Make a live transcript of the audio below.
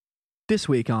This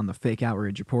week on the Fake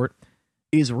Outrage Report,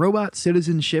 is robot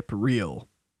citizenship real?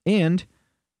 And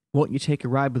won't you take a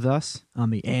ride with us on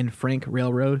the Anne Frank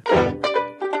Railroad?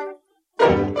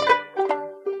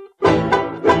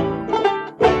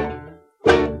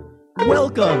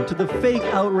 Welcome to the Fake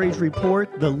Outrage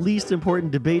Report, the least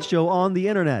important debate show on the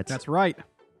internet. That's right.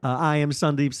 I am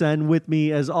Sandeep Sen. With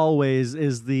me, as always,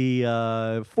 is the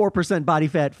 4% body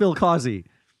fat Phil Causey.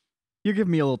 You're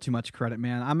giving me a little too much credit,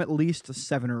 man. I'm at least a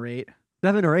 7 or 8.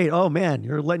 7 or 8? Oh, man.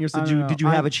 You're letting yourself... Did you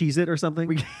have a Cheez-It or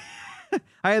something?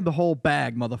 I had the whole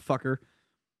bag, motherfucker,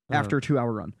 after a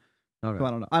 2-hour run. Okay. So I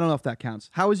don't know. I don't know if that counts.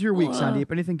 How was your week,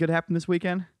 Sandeep? Anything good happen this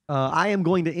weekend? I am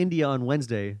going to India on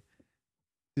Wednesday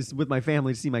just with my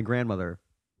family to see my grandmother.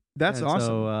 That's awesome.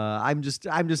 So I'm just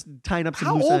tying up some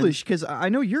How loose old ends. is she? Because I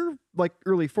know you're like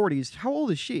early 40s. How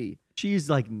old is she? She's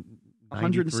like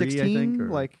 116? I think, or...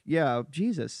 Like, yeah,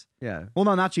 Jesus. Yeah. Well,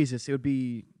 no, not Jesus. It would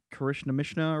be Krishna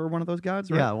Mishna or one of those gods,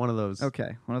 right? Yeah, one of those.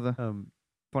 Okay, one of the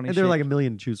funny And there are shapes. like a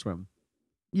million to choose from.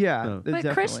 Yeah, So- But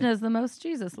definitely. Krishna is the most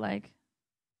Jesus-like.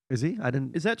 Is he? I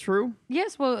didn't... Is that true?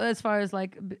 Yes, well, as far as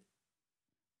like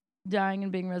dying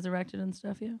and being resurrected and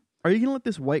stuff, yeah. Are you going to let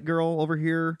this white girl over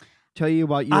here tell you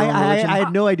about your I religion?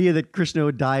 had no idea that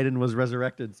Krishna died and was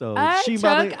resurrected. So I she took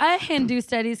probably... a Hindu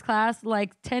studies class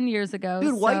like 10 years ago.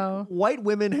 Dude, so white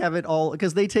women have it all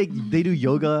because they do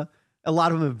yoga. A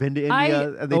lot of them have been to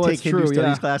India and they Oh, take it's Hindu true,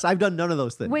 studies yeah. class. I've done none of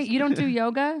those things. Wait, you don't do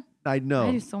yoga? I know.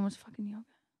 I do so much fucking yoga.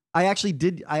 I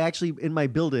actually in my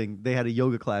building they had a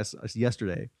yoga class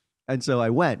yesterday, and so I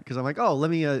went because I'm like, oh,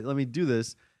 let me do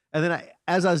this. And then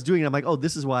as I was doing it, I'm like, oh,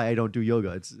 this is why I don't do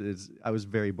yoga. It's I was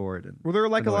very bored. And Were there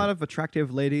like annoyed. a lot of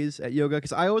attractive ladies at yoga?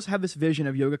 Because I always have this vision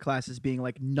of yoga classes being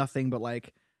like nothing but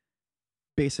like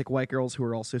basic white girls who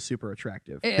are also super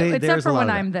attractive. Except there's a for lot when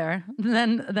of that.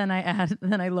 I'm there.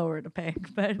 Then I lower it a peg.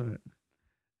 But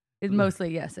it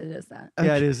mostly, yes, it is that.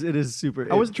 Yeah, it is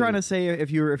super. I wasn't trying to say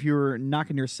if you were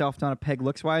knocking yourself down a peg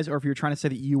looks wise, or if you were trying to say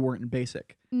that you weren't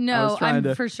basic. No, trying I'm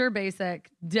to- for sure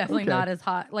basic. Definitely Okay. not as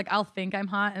hot. Like I'll think I'm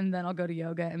hot and then I'll go to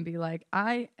yoga and be like,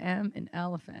 I am an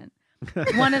elephant.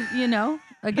 One of,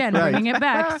 again, Right. bringing it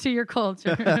back to your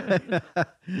culture.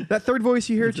 That third voice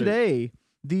you hear That's it. today,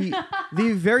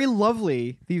 the very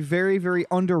lovely, the very, very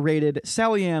underrated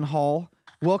SallyAnn Hall.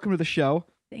 Welcome to the show.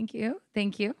 Thank you.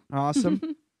 Thank you.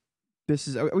 Awesome.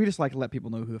 We just like to let people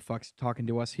know who the fuck's talking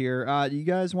to us here. You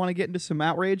guys want to get into some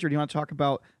outrage, or do you want to talk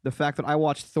about the fact that I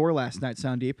watched Thor last night,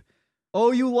 Sounddeep?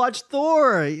 Oh, you watched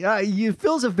Thor? Yeah,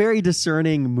 Phil's a very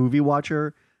discerning movie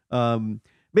watcher.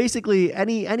 Basically,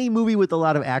 any movie with a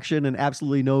lot of action and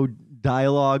absolutely no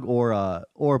dialogue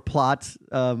or plot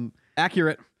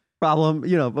Accurate. problem,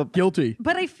 but Guilty.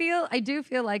 But I do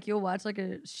feel like you'll watch like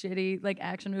a shitty like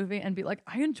action movie and be like,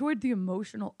 I enjoyed the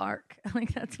emotional arc.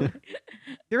 Like that's what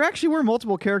There actually were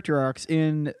multiple character arcs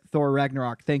in Thor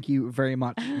Ragnarok. Thank you very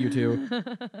much, you two.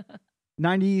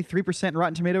 93%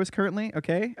 Rotten Tomatoes currently.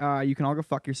 Okay. You can all go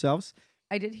fuck yourselves.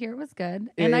 I did hear it was good.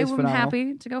 It And is I'm phenomenal.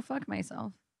 happy to go fuck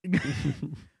myself.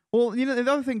 Well, the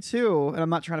other thing too, and I'm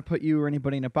not trying to put you or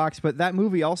anybody in a box, but that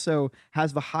movie also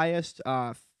has the highest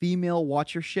female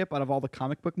watchership out of all the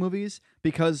comic book movies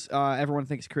because everyone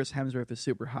thinks Chris Hemsworth is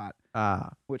super hot,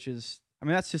 which is,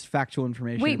 that's just factual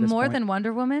information. Wait, at this more point. than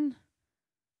Wonder Woman?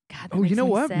 God, that Oh, you makes know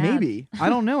me what? sad. Maybe. I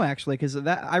don't know actually, because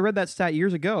I read that stat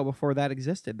years ago before that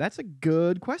existed. That's a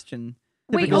good question.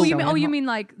 Wait, Typical you SallyAnn Hall. mean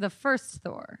like the first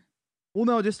Thor? Well,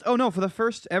 no, for the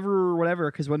first ever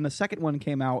whatever, because when the second one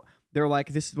came out, they were like,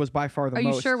 this was by far the Are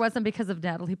most. you sure it wasn't because of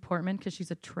Natalie Portman? Because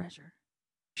she's a treasure.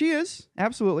 She is,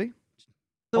 absolutely.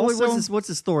 So wait, Also- what's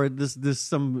this Thor? This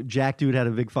some jack dude had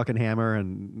a big fucking hammer,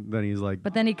 and then he's like,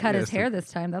 But then he cut his Yes. hair this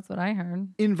time. That's what I heard.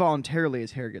 Involuntarily,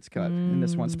 his hair gets cut in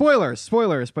this one.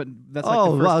 Spoilers, but that's like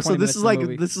oh the first wow! So 20 this minutes is of the like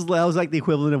movie. that was like the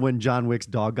equivalent of when John Wick's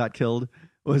dog got killed.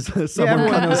 Was Yeah, someone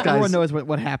cut this everyone guy's? knows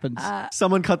what happens.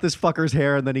 Someone cut this fucker's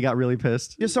hair, and then he got really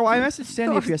pissed. Yeah, so I messaged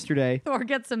Sandy Thor- yesterday. Thor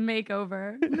gets a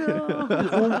makeover. No.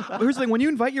 Well, here's the thing: when you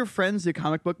invite your friends to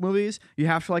comic book movies, you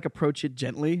have to like approach it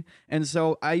gently. And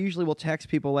so I usually will text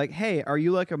people like, "Hey, are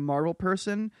you like a Marvel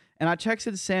person?" And I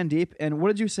texted Sandeep, and what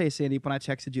did you say, Sandeep, when I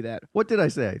texted you that? What did I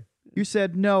say? You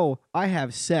said, "No, I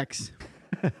have sex."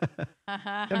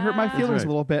 That hurt my feelings right. a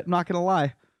little bit. I'm not gonna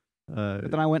lie.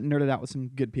 But then I went and nerded out with some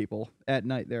good people at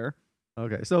night there.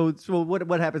 Okay, so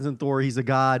what happens in Thor? He's a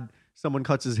god. Someone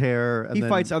cuts his hair. And He then,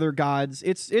 fights other gods.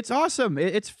 It's awesome.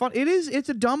 It's fun. It's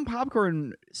a dumb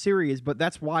popcorn series, but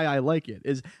that's why I like it.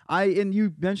 And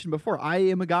you mentioned before, I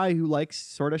am a guy who likes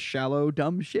sort of shallow,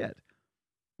 dumb shit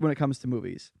when it comes to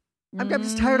movies. I'm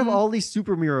just tired of all these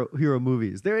superhero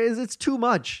movies. It's too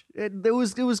much. It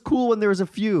was cool when there was a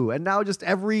few, and now just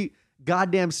every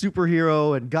goddamn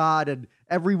superhero and god, and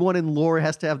everyone in lore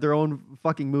has to have their own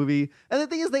fucking movie. And the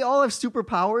thing is, they all have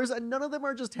superpowers, and none of them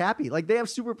are just happy. Like, they have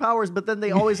superpowers, but then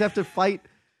they always have to fight.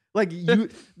 Like,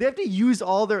 they have to use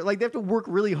all their, like, they have to work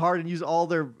really hard and use all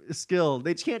their skill.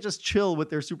 They can't just chill with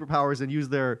their superpowers and use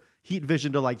their heat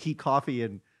vision to, like, heat coffee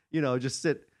and, you know, just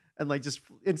sit and, like, just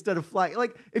instead of fly.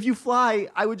 Like, if you fly,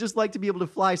 I would just like to be able to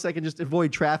fly so I can just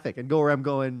avoid traffic and go where I'm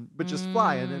going, but just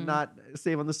fly and then not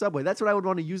save on the subway. That's what I would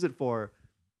want to use it for.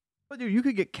 But dude, you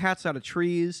could get cats out of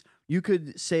trees. You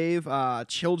could save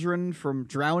children from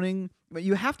drowning. But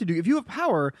you have to do, if you have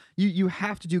power, you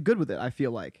have to do good with it, I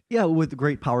feel like. Yeah, with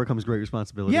great power comes great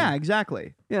responsibility. Yeah,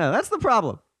 exactly. Yeah, that's the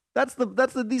problem. That's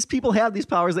the these people have these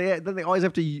powers. Then they always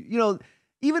have to, you know,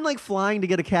 even like flying to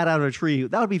get a cat out of a tree,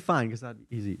 that would be fine because that'd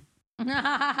be easy.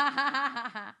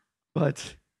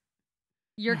 But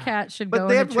your cat should go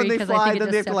they in have, the tree when they because I fly, think then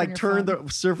it they just have to like step turn on your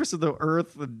the surface of the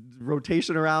earth, and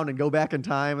rotation around, and go back in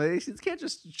time. They can't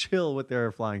just chill with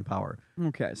their flying power.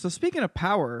 Okay, so speaking of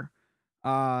power,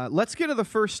 let's get to the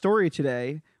first story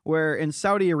today, where in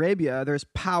Saudi Arabia, there's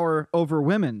power over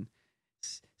women.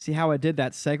 See how I did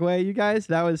that segue, you guys?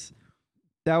 That was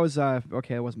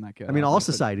okay, it wasn't that good. I mean, all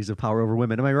societies have power over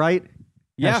women. Am I right?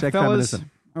 Yeah, Hashtag fellas.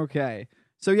 feminism. Okay.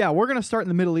 So yeah, we're gonna start in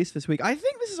the Middle East this week. I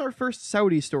think this is our first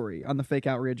Saudi story on the Fake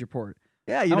Outrage Report.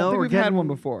 Yeah, I you don't know, think we're we've getting had one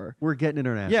before. We're getting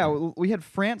international. Yeah, we had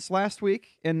France last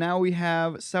week, and now we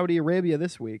have Saudi Arabia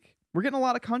this week. We're getting a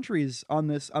lot of countries on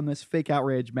this Fake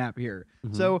Outrage map here.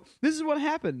 Mm-hmm. So this is what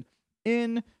happened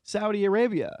in Saudi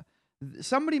Arabia.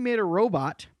 Somebody made a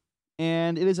robot,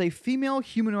 and it is a female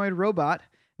humanoid robot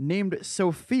named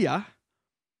Sophia,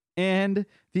 and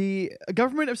the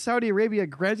government of Saudi Arabia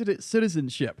granted it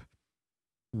citizenship.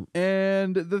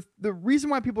 And the reason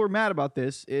why people are mad about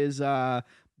this is a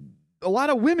lot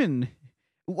of women,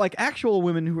 like actual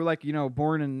women who were like, you know,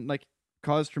 born and like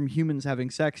caused from humans having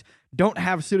sex, don't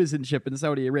have citizenship in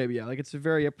Saudi Arabia. Like, it's a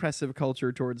very oppressive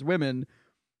culture towards women.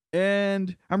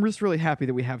 And I'm just really happy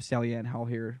that we have SallyAnn Hall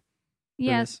here.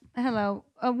 Yes. Hello.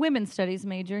 A women's studies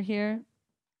major here.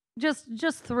 Just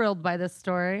thrilled by this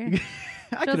story.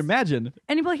 I can imagine.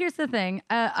 And well, here's the thing.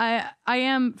 I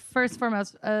am first and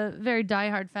foremost a very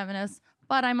diehard feminist,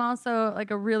 but I'm also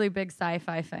like a really big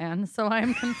sci-fi fan. So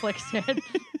I'm conflicted.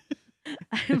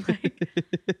 I'm like,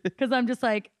 because I'm just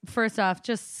like, first off,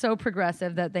 just so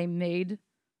progressive that they made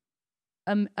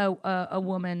a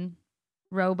woman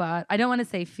robot. I don't want to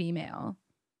say female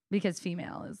because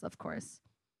female is, of course.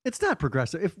 It's not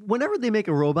progressive. Whenever they make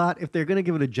a robot, if they're going to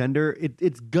give it a gender,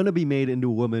 it's going to be made into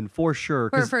a woman for sure.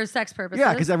 For sex purposes.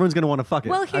 Yeah, because everyone's going to want to fuck it.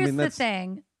 Well, here's the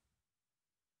thing.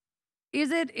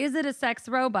 Is it a sex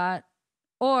robot,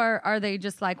 or are they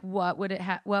just like, what would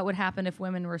happen if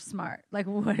women were smart? Like,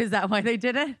 what is that why they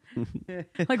did it?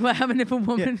 Like, what happened if a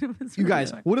woman was You guys,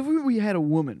 smart? what if we had a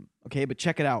woman, okay, but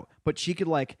check it out, but she could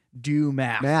like do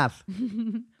math.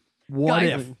 What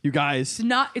Guys, if, you guys?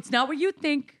 It's not what you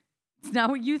think. It's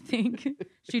not what you think.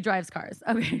 She drives cars.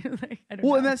 Okay. Like, I don't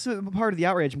know. And that's part of the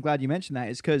outrage. I'm glad you mentioned that,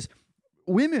 is because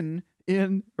women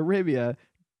in Arabia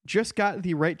just got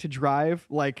the right to drive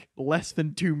like less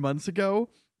than 2 months ago.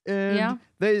 And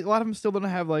a lot of them still don't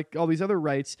have like all these other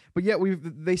rights, but yet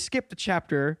they skipped a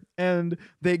chapter and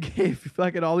they gave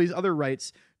fucking all these other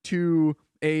rights to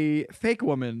a fake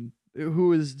woman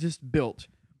who is just built.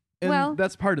 And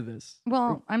that's part of this.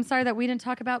 Well, I'm sorry that we didn't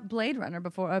talk about Blade Runner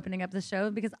before opening up the show,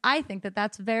 because I think that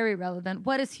that's very relevant.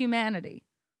 What is humanity?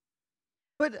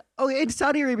 But in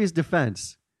Saudi Arabia's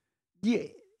defense,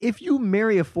 if you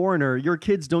marry a foreigner, your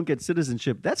kids don't get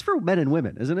citizenship. That's for men and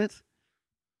women, isn't it?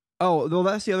 Oh, well,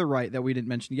 that's the other right that we didn't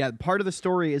mention. Yeah, part of the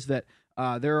story is that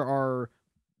there are,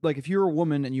 like, if you're a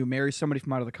woman and you marry somebody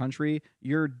from out of the country,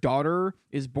 your daughter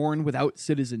is born without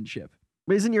citizenship.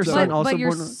 But isn't your son also But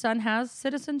your born? son has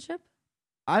citizenship?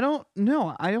 I don't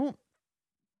know.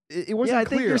 It wasn't I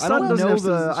think clear. your son doesn't have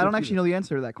citizenship I don't actually either. know the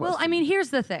answer to that question. Well, I mean,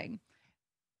 here's the thing.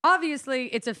 Obviously,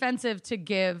 it's offensive to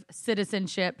give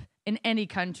citizenship in any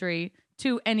country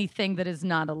to anything that is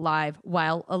not alive,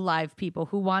 while alive people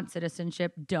who want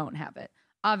citizenship don't have it.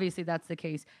 Obviously, that's the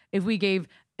case. If we gave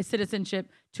a citizenship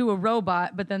to a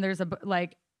robot, but then there's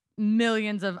like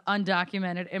millions of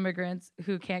undocumented immigrants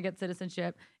who can't get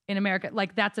citizenship in America,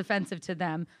 like, that's offensive to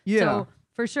them. Yeah. So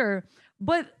for sure.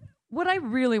 But what I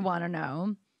really want to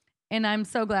know, and I'm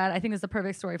so glad, I think it's the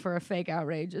perfect story for a fake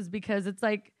outrage, is because it's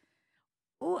like,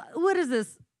 what is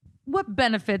this? What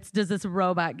benefits does this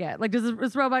robot get? Like, does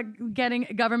this robot getting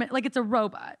government? Like, it's a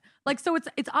robot. Like, so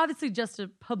it's obviously just a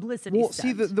publicity stunt.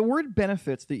 See, the word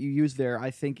benefits that you use there,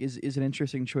 I think, is an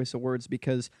interesting choice of words,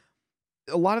 because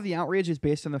a lot of the outrage is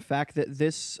based on the fact that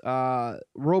this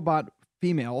robot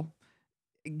female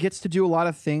gets to do a lot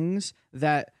of things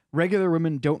that regular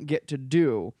women don't get to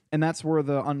do, and that's where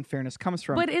the unfairness comes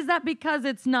from. But is that because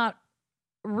it's not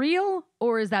real,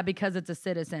 or is that because it's a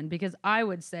citizen? Because I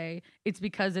would say it's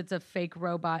because it's a fake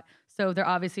robot, so they're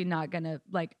obviously not gonna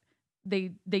like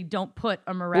they don't put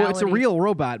a morality. Well, it's a real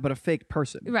robot, but a fake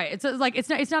person. Right. It's like it's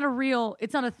not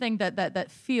a thing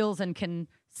that feels and can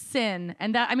sin,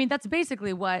 and that, I mean, that's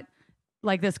basically what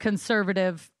like this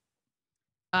conservative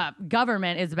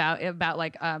government is about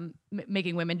like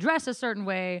making women dress a certain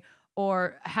way,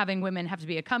 or having women have to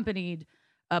be accompanied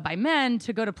by men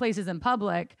to go to places in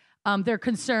public. They're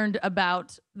concerned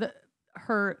about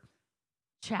her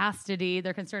chastity.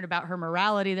 They're concerned about her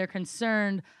morality. They're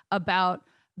concerned about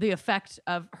the effect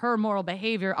of her moral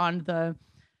behavior on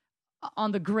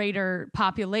the greater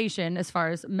population as far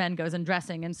as men goes and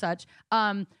dressing and such.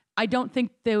 I don't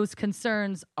think those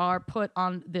concerns are put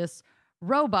on this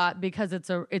robot because it's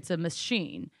a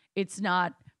machine. It's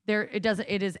not there. It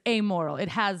is amoral. It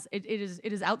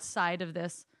is outside of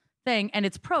this thing, and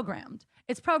it's programmed.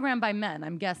 It's programmed by men,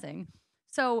 I'm guessing.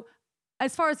 So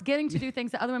as far as getting to do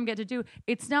things that other women get to do,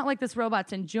 it's not like this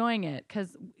robot's enjoying it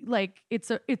because like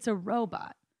it's a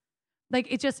robot. Like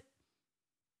it just,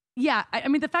 yeah. I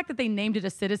mean, the fact that they named it a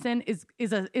citizen is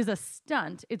a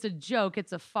stunt. It's a joke.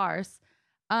 It's a farce.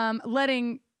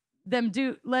 Letting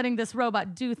this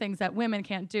robot do things that women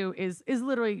can't do is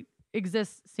literally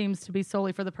seems to be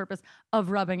solely for the purpose of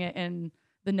rubbing it in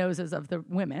the noses of the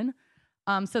women.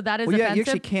 So that is offensive. Yeah, you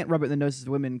actually can't rub it in the noses of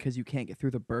women because you can't get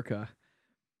through the burqa.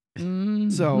 Mm-hmm.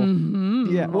 So,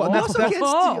 yeah. Well,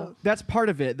 Also that's part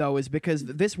of it, though, is because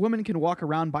this woman can walk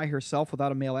around by herself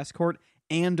without a male escort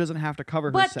and doesn't have to cover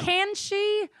herself. But can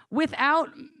she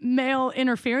without male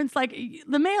interference? Like,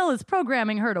 the male is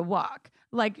programming her to walk.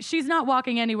 Like, she's not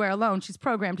walking anywhere alone. She's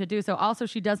programmed to do so. Also,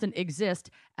 she doesn't exist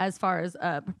as far as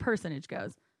personage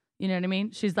goes. You know what I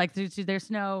mean? She's like, there's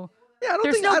no... Yeah,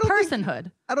 there's no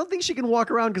personhood. I don't think she can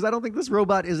walk around because I don't think this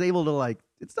robot is able to like.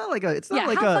 It's not like a. It's not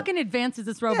like how a. fucking advanced is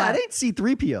this robot? Yeah, it ain't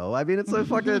C-3PO. I mean, it's a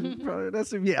fucking. That's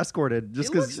to be escorted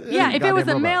just because. Yeah, if it was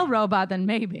a male robot, then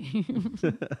maybe.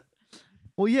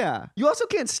 Well, yeah. You also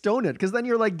can't stone it because then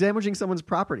you're like damaging someone's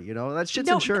property. You know that shit's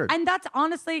insured. And that's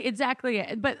honestly exactly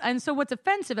it. And so what's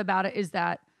offensive about it is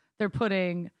that they're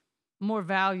putting more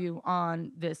value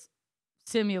on this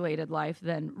simulated life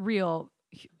than real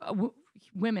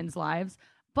women's lives,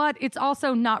 but it's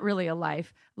also not really a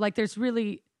life. Like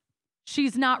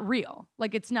she's not real.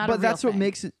 Like it's not. But a real that's what thing.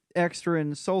 makes it extra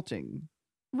insulting,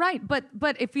 right? But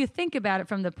if you think about it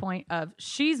from the point of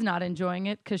she's not enjoying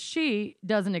it because she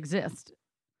doesn't exist.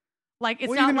 Like it's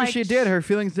well, not even like if she did, her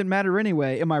feelings didn't matter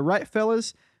anyway. Am I right,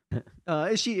 fellas?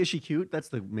 Is she cute? That's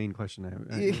the main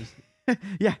question.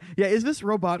 Yeah. Is this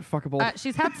robot fuckable?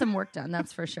 She's had some work done,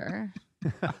 that's for sure.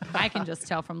 I can just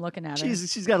tell from looking at her.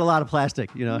 She's got a lot of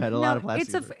plastic, had a lot of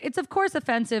plastic. It's of course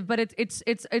offensive, but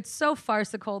it's so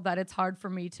farcical that it's hard for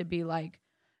me to be like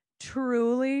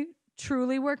truly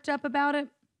worked up about it.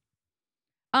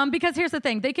 Because here's the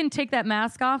thing, they can take that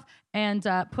mask off and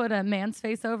put a man's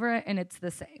face over it, and it's the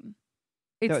same.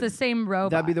 It's the same robot.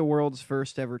 That'd be the world's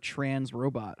first ever trans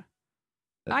robot.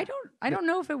 I don't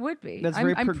know if it would be. That's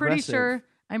very I'm progressive.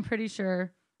 pretty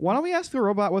sure. Why don't we ask the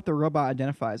robot what the robot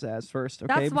identifies as first?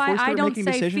 Okay, That's why I don't say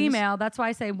decisions? female. That's why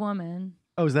I say woman.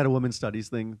 Oh, is that a women's studies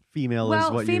thing? Female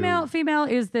is what female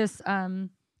is this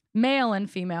male and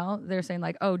female. They're saying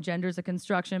like, oh, gender is a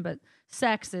construction, but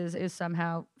sex is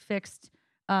somehow fixed.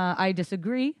 I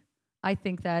disagree. I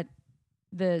think that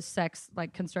the sex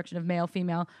like construction of male,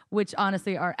 female, which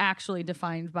honestly are actually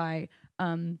defined by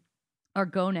our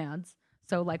gonads.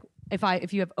 So like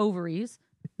if you have ovaries,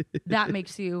 that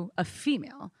makes you a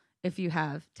female. If you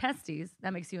have testes,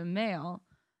 that makes you a male.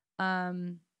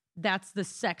 That's the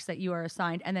sex that you are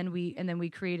assigned. And then we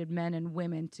created men and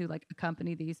women to like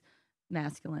accompany these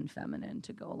masculine, feminine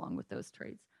to go along with those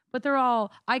traits. But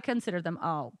I consider them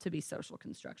all to be social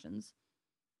constructions.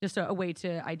 Just a way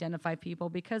to identify people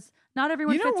because not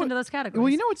everyone fits into those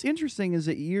categories. Well, what's interesting is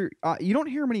that you don't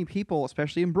hear many people,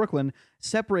 especially in Brooklyn,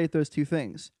 separate those two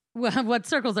things. Well, what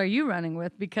circles are you running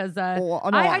with? Because I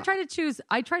try to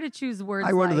choose words.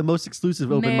 I run to the most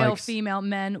exclusive open male, mics. female,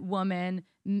 men, woman,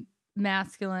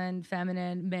 masculine,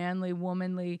 feminine, manly,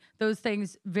 womanly. Those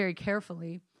things very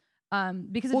carefully.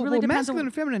 Because it really depends. Masculine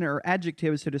and feminine are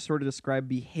adjectives to sort of describe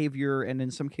behavior and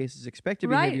in some cases expected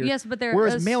right, behavior. Yes, but they're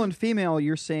whereas male and female,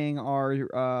 you're saying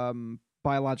are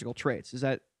biological traits. Is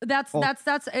that that's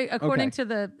according to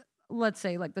the, let's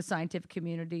say, like the scientific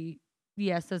community.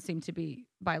 Yes, those seem to be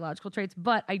biological traits,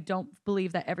 but I don't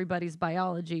believe that everybody's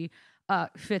biology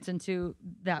fits into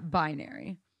that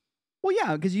binary. Well,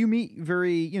 yeah, because you meet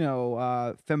very,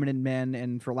 feminine men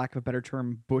and, for lack of a better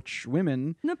term, butch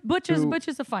women. No, butch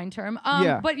is a fine term.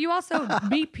 Yeah. But you also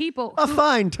meet people. A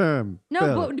fine term.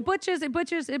 No, butch is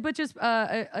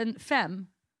femme.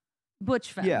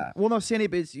 Butch femme. Yeah. Well, no, Sandy,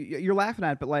 but you're laughing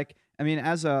at it, but like, I mean,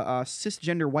 as a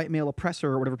cisgender white male oppressor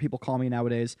or whatever people call me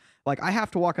nowadays, like I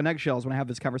have to walk on eggshells when I have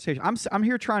this conversation. I'm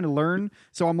here trying to learn,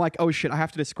 so I'm like, oh shit, I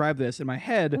have to describe this in my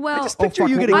head. Well, I just picture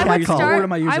you getting what catcalled. word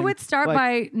am I using? I would start Like,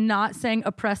 by not saying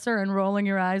oppressor and rolling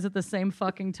your eyes at the same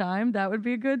fucking time. That would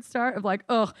be a good start of like,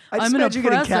 ugh, I just I'm an imagine you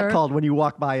getting oppressor. catcalled when you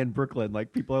walk by in Brooklyn.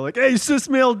 Like people are like, "Hey, cis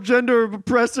male gender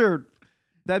oppressor."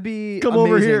 That'd be Come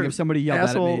amazing over here, if somebody yelled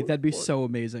asshole. that at me. That'd be so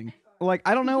amazing. Like,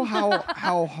 I don't know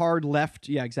how hard left.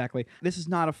 Yeah, exactly. This is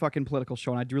not a fucking political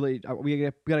show, and I really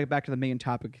we gotta get back to the main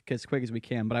topic as quick as we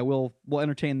can. But we'll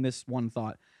entertain this one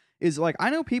thought. Is like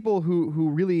I know people who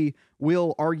really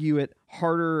will argue it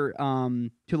harder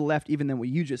to the left even than what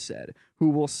you just said.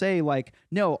 Who will say like,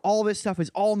 no, all this stuff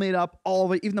is all made up. All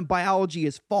of it, even the biology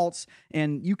is false,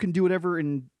 and you can do whatever.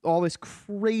 And all this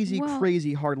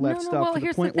crazy hard left stuff to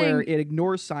the point where it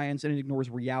ignores science and it ignores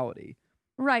reality.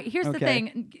 Right. Here's the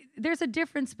thing. There's a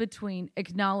difference between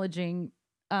acknowledging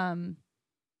science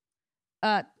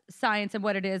and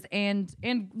what it is and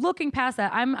looking past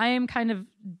that. I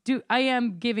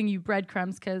am giving you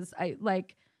breadcrumbs because I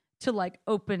like to like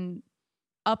open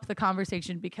up the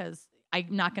conversation because I'm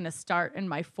not going to start in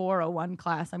my 401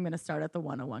 class. I'm going to start at the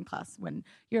 101 class when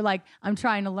you're like, I'm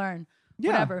trying to learn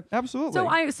whatever.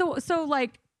 Absolutely. So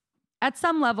like at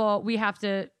some level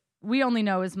we only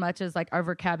know as much as like our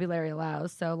vocabulary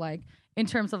allows. So like in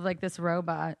terms of like this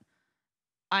robot,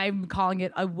 I'm calling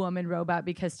it a woman robot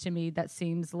because to me that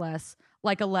seems less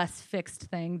like a less fixed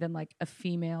thing than like a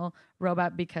female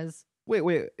robot because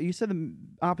Wait, you said the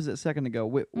opposite a second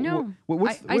ago. No.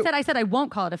 I said I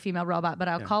won't call it a female robot, but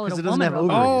I'll call it a it doesn't woman have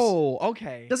robot. ovaries. Oh,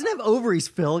 okay. Doesn't have ovaries,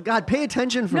 Phil. God, pay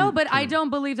attention. No, but I don't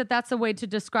believe that that's a way to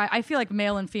describe. I feel like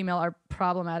male and female are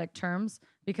problematic terms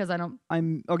because I don't.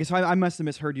 I'm okay. So I must have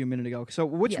misheard you a minute ago. So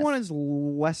which one is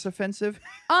less offensive?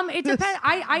 It depends.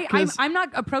 I'm not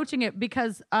approaching it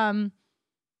because I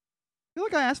feel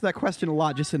like I ask that question a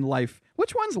lot just in life.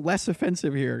 Which one's less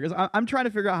offensive here? Because I'm trying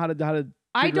to figure out how to.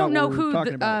 I don't know who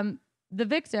the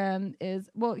victim is.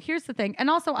 Well, here's the thing. And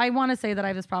also, I want to say that I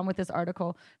have this problem with this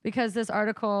article because this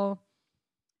article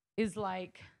is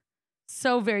like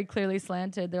so very clearly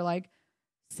slanted. They're like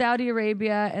Saudi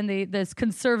Arabia and this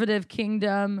conservative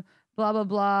kingdom, blah, blah,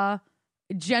 blah,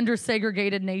 gender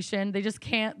segregated nation. They just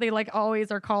can't. They like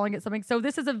always are calling it something. So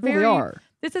this is a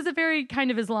very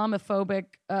kind of Islamophobic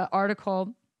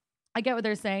article. I get what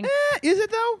they're saying. Is it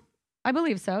though? I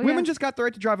believe so. Women just got the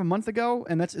right to drive a month ago,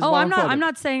 and that's Islamophobic. Oh, I'm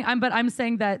not saying. I'm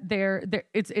saying that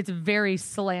it's very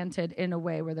slanted in a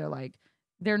way where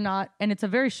they're not, and it's a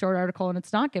very short article, and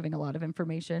it's not giving a lot of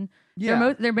information.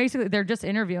 Yeah, they're just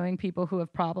interviewing people who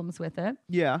have problems with it.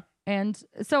 Yeah, and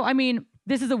so I mean,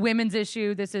 this is a women's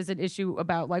issue. This is an issue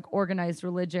about like organized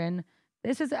religion.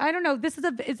 This is a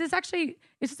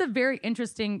very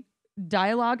interesting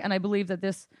dialogue, and I believe that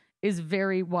this is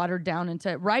very watered down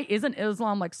into, right? Isn't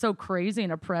Islam like so crazy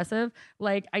and oppressive?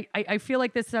 Like I feel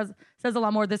like this says a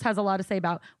lot more. This has a lot to say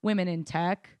about women in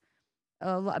tech.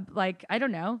 Like I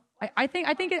don't know. I think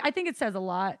it says a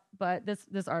lot. But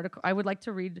this article, I would like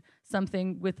to read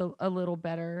something with a little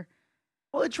better.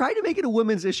 Well, it tried to make it a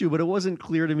women's issue, but it wasn't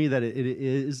clear to me that it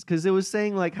is because it was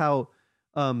saying like how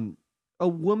a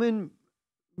woman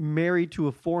married to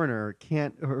a foreigner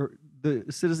the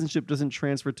citizenship doesn't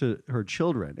transfer to her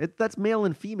children. That's male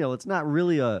and female. It's not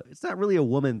really a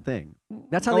woman thing.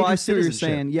 That's how they do citizenship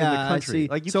in the country.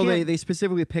 Like they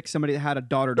specifically picked somebody that had a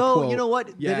daughter to quote. No, you know what?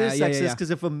 It is sexist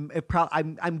because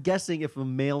I'm guessing if a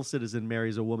male citizen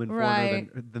marries a woman foreigner,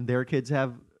 then their kids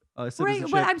have citizenship.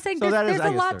 Right, but I'm saying there's a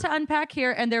lot to unpack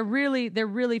here, and they're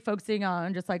really focusing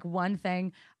on just like one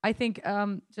thing. I think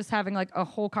just having like a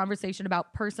whole conversation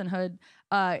about personhood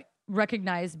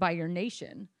recognized by your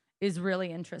nation is really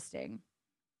interesting.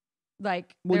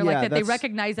 Like they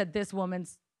recognize that this woman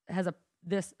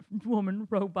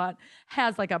robot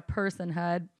has like a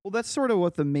personhood. Well, that's sort of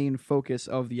what the main focus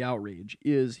of the outrage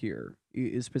is here,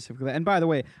 is specifically that. And by the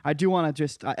way, I do want to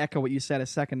just echo what you said a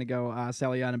second ago,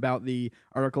 SallyAnn, about the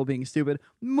article being stupid.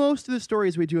 Most of the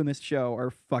stories we do in this show are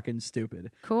fucking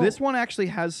stupid. Cool. This one actually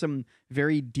has some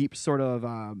very deep sort of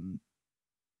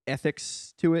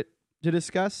ethics to it to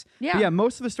discuss. Yeah. But yeah,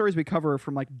 most of the stories we cover are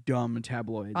from like dumb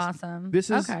tabloids. Awesome.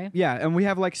 This is yeah, and we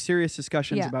have like serious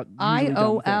discussions about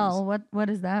IOL. What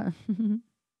is that?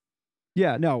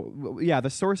 Yeah, no, yeah, the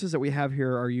sources that we have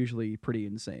here are usually pretty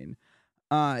insane.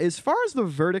 As far as the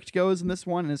verdict goes in this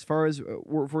one, and as far as if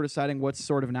we're deciding what's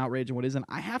sort of an outrage and what isn't,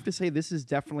 I have to say this is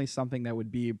definitely something that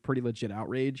would be a pretty legit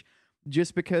outrage,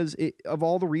 just because of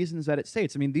all the reasons that it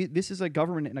states. I mean, this is a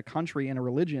government in a country and a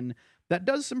religion that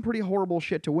does some pretty horrible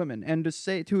shit to women, and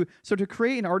to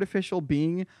create an artificial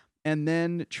being and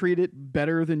then treat it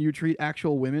better than you treat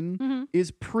actual women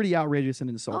is pretty outrageous and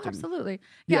insulting. Oh, absolutely.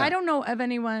 Yeah, I don't know of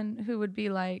anyone who would be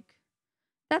like,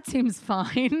 that seems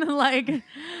fine.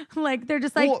 like they're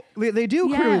just like, well, they do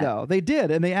clearly though. They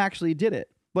did, and they actually did it.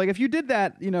 Like if you did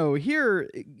that, here,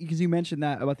 because you mentioned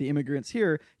that about the immigrants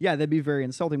here, yeah, that'd be very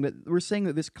insulting. But we're saying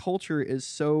that this culture is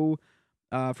so,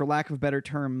 for lack of a better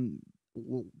term,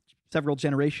 several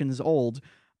generations old,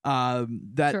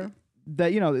 that. Sure.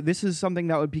 That this is something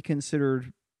that would be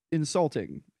considered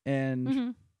insulting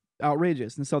and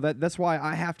outrageous, and so that's why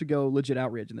I have to go legit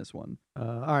outrage in this one. All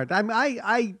right, I'm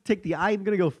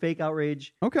gonna go fake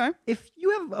outrage. Okay, if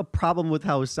you have a problem with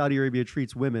how Saudi Arabia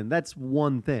treats women, that's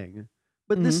one thing.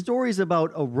 But this story's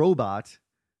about a robot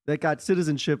that got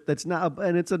citizenship. That's not,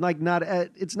 and it's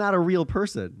it's not a real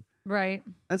person, right?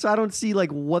 And so I don't see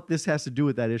like what this has to do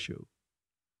with that issue.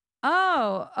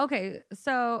 Oh, okay.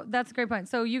 So that's a great point.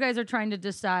 So you guys are trying to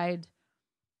decide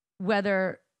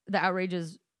whether the outrage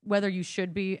is whether you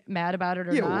should be mad about it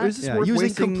or not. Is this worth using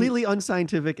wasting... completely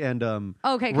unscientific and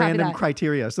random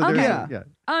criteria. So okay.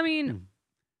 I mean,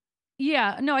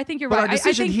 no, I think you're but right. Our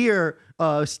decision I think... here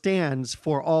stands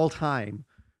for all time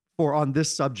on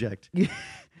this subject.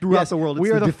 Throughout the world, we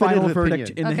are the final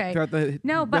verdict throughout the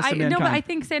but I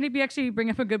think Sandy, you actually bring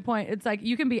up a good point. It's like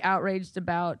you can be outraged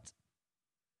about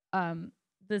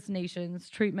this nation's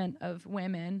treatment of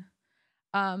women,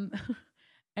 and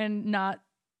not,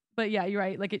 but yeah, you're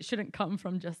right. Like it shouldn't come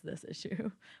from just this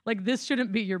issue. Like this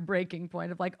shouldn't be your breaking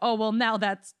point of like, oh well, now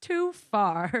that's too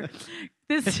far.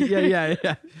 This yeah.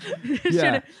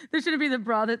 There shouldn't be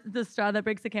the straw that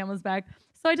breaks the camel's back.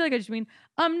 So I totally get what you mean.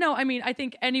 No, I mean I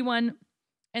think anyone,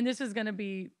 and this is gonna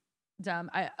be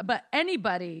dumb, but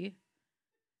anybody.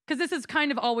 Because this is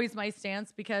kind of always my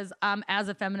stance, because as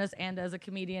a feminist and as a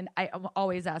comedian, I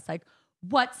always ask, like,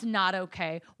 what's not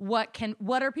okay? What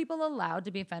are people allowed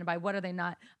to be offended by? What are they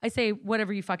not? I say,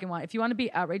 whatever you fucking want. If you want to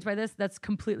be outraged by this, that's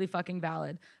completely fucking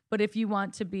valid. But if you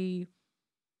want to be,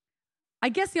 I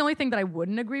guess the only thing that I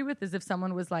wouldn't agree with is if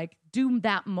someone was like, do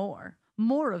that more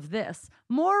of this,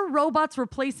 more robots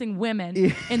replacing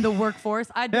women in the workforce.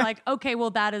 I'd be like, okay, well,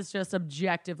 that is just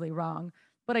objectively wrong.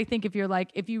 But I think if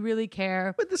you really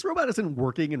care. But this robot isn't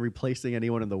working and replacing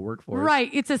anyone in the workforce. Right.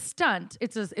 It's a stunt.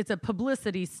 It's a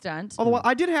publicity stunt. Although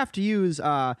I did have to use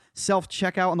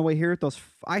self-checkout on the way here.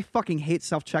 I fucking hate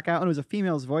self-checkout, and it was a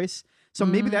female's voice. So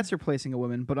maybe that's replacing a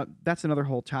woman, but that's another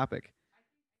whole topic.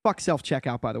 Fuck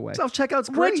self-checkout, by the way. Self-checkout's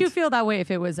great. Would you feel that way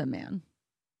if it was a man?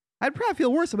 I'd probably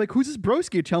feel worse. I'm like, who's this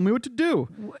broski? Tell me what to do.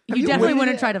 You definitely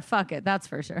wouldn't try to fuck it. That's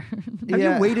for sure. Have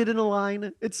you waited in a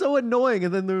line? It's so annoying.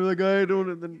 And then they're like, I don't.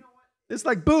 And then it's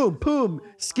like, boom,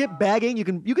 skip bagging. You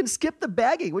can skip the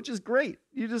bagging, which is great.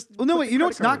 You just you know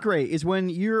what's not great is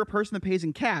when you're a person that pays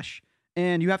in cash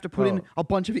and you have to put in a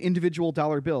bunch of individual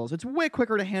dollar bills. It's way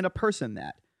quicker to hand a person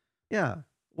that. Yeah.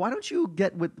 Why don't you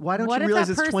realize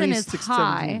if that it's person is 26,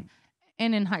 high 17?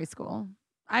 and in high school?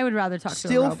 I would rather talk to a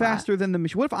Still robot. faster than the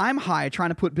machine. What if I'm high trying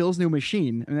to put bills into a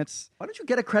machine? I mean, why don't you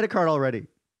get a credit card already?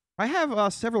 I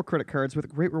have several credit cards with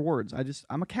great rewards.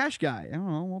 I'm a cash guy. I don't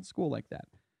know, old school like that.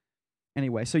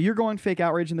 Anyway, so you're going fake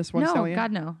outrage in this one, No, SallyAnn?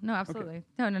 God, no. No, absolutely.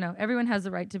 Okay. No. Everyone has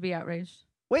the right to be outraged.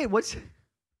 Wait, what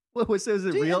says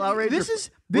it real outrage?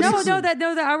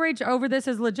 The outrage over this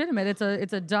is legitimate.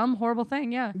 It's a dumb, horrible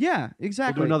thing. Yeah. Yeah,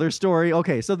 exactly. We'll do another story.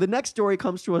 Okay, so the next story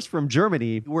comes to us from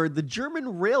Germany, where the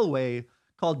German railway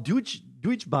called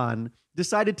Deutsche Bahn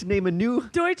decided to name a new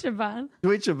Deutsche Bahn.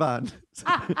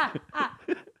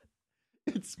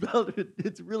 It's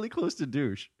really close to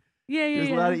douche. Yeah. There's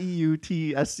a lot of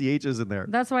EUTSCHs in there.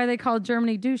 That's why they call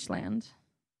Germany Doucheland.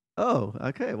 Oh,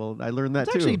 okay. Well, I learned that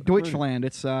it's too. Actually, Deutschland.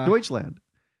 It's Deutschland.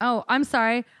 Oh, I'm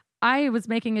sorry. I was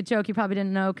making a joke. You probably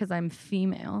didn't know because I'm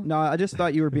female. No, I just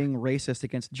thought you were being racist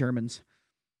against Germans.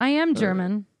 I am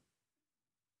German.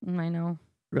 I know.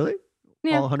 Really?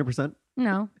 Yeah. All 100%?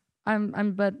 No, I'm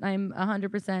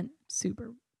 100%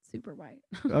 super white.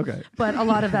 Okay. But a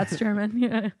lot of that's German.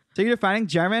 Yeah. So you're defining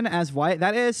German as white?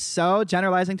 That is so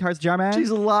generalizing towards German. She's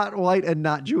a lot white and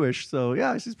not Jewish, so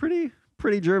yeah, she's pretty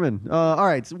German. All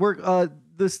right, so we're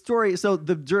the story. So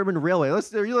the German railway.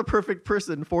 You're the perfect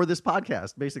person for this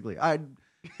podcast, basically.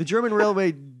 The German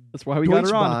railway. That's why we got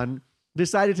Deutsche her on. Bahn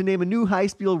decided to name a new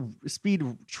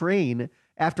high-speed train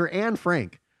after Anne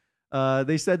Frank.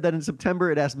 They said that in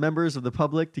September, it asked members of the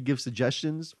public to give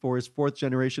suggestions for its fourth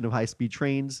generation of high-speed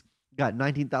trains. got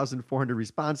 19,400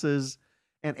 responses.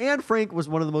 And Anne Frank was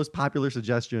one of the most popular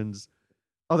suggestions.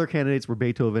 Other candidates were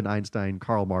Beethoven, Einstein,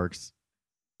 Karl Marx.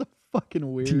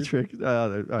 Fucking weird. Dietrich.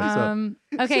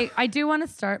 Okay, I do want to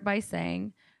start by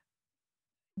saying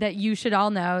that you should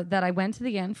all know that I went to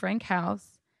the Anne Frank house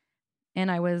and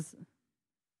I was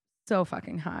so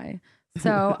fucking high.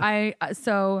 So I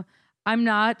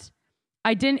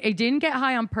didn't get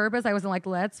high on purpose. I wasn't like,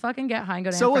 let's fucking get high and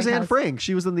go to So Anne was Frank Anne house. Frank.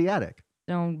 She was in the attic.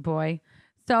 Oh boy.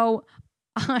 So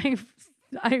I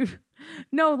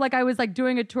no, like I was like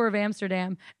doing a tour of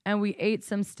Amsterdam and we ate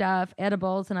some stuff,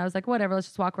 edibles, and I was like, whatever, let's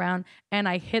just walk around. And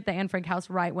I hit the Anne Frank house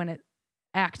right when it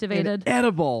activated. An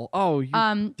edible. Oh, you,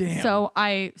 damn. So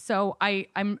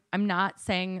I'm not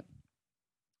saying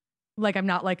like I'm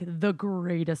not like the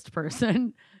greatest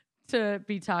person to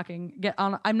be talking.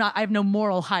 I have no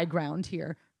moral high ground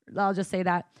here. I'll just say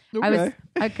that. Okay. I was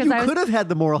because You I could have had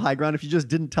the moral high ground if you just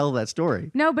didn't tell that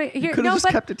story. No, but here, You could have just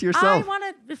kept it to yourself. I want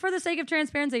to, for the sake of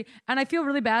transparency, and I feel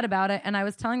really bad about it. And I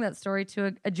was telling that story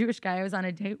to a Jewish guy I was on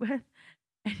a date with,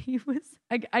 and he was,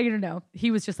 I don't know,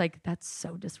 he was just like, "That's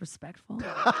so disrespectful."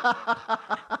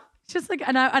 Just like,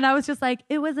 and I was just like,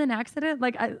 "It was an accident."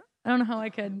 Like I don't know how I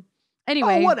could.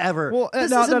 Anyway, Oh, whatever. Well, This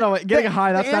no, isn't- no, getting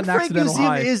high, that's the not Anne an Frank accidental Museum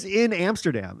high. is in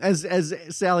Amsterdam, as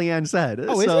SallyAnn said.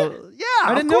 Oh, is it? Yeah,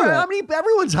 I didn't of know course. that. I mean,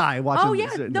 everyone's high watching. Oh yeah,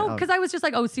 this. no, because I was just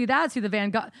like, oh, see the Van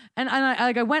Gogh, and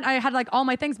I went, I had like all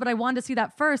my things, but I wanted to see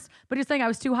that first. But you're saying I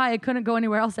was too high, I couldn't go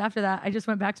anywhere else after that. I just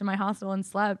went back to my hostel and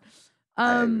slept.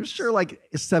 I'm sure like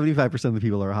 75% of the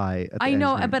people are high. At the I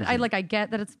know, Anne Frank but Museum. I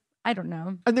get that it's, I don't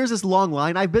know. And there's this long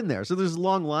line. I've been there, so there's a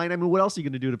long line. I mean, what else are you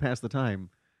going to do to pass the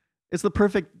time? It's the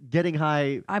perfect getting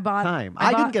high time.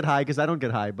 I didn't get high because I don't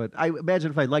get high, but I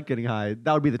imagine if I like getting high,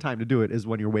 that would be the time to do it. Is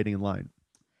when you're waiting in line.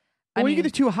 When you get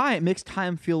it too high, it makes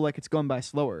time feel like it's going by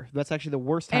slower. That's actually the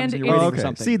worst times And when you're waiting it's- for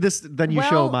something. See this? Then you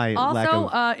show my lack of.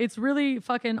 Also, it's really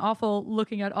fucking awful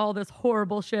looking at all this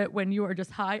horrible shit when you are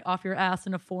just high off your ass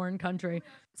in a foreign country.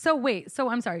 So wait, so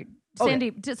I'm sorry,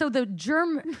 Sandy. So the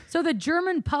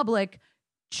German public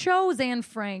chose Anne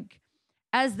Frank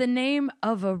as the name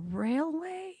of a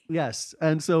railway. Yes,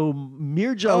 and so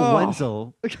Mirja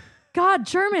Wenzel. God,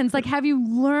 Germans, like, have you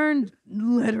learned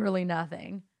literally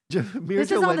nothing?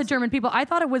 This is all the German people. I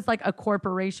thought it was like a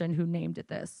corporation who named it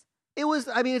this. It was.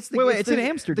 I mean, it's the. Wait, it's in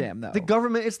Amsterdam, though. The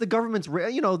government. It's the government's.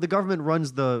 The government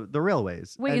runs the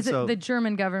railways. Wait, And is it the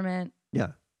German government?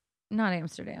 Yeah. Not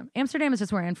Amsterdam. Amsterdam is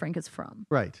just where Anne Frank is from.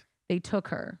 Right. They took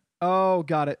her. Oh,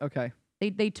 got it. Okay.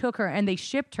 They took her and they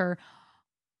shipped her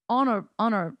on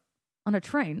a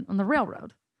train on the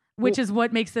railroad, which is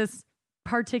what makes this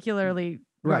particularly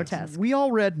grotesque. We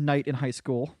all read Night in high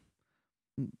school.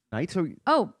 Night. So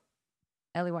Oh,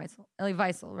 Elie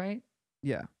Wiesel, right?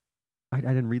 yeah. I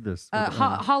didn't read this.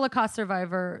 Holocaust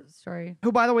survivor story.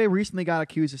 Who, by the way, recently got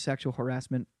accused of sexual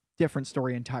harassment. Different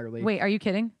story entirely. Wait, are you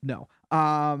kidding? No.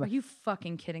 Are you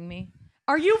fucking kidding me?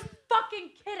 Are you fucking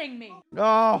kidding me?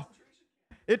 Oh,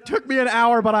 it took me an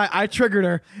hour, but I triggered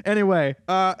her anyway.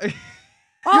 Oh,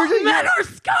 men are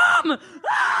scum!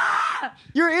 Ah!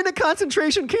 You're in a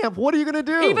concentration camp. What are you gonna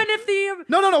do? Even if the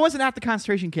No, it wasn't at the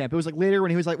concentration camp. It was like later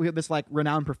when he was like this like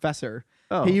renowned professor.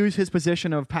 Oh. He used his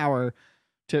position of power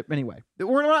to anyway.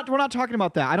 We're not talking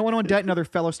about that. I don't want to indict another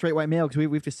fellow straight white male because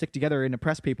we have to stick together and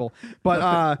oppress people.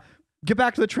 But get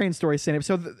back to the train story, Sandy.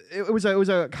 So it was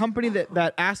a company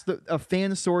that asked a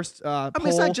fan sourced I mean,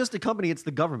 it's not just a company. It's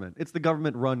the government. It's the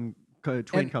government run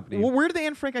train company. Well, where did the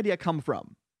Anne Frank idea come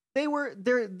from?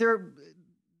 They're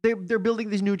building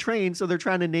these new trains, so they're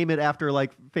trying to name it after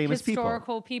like famous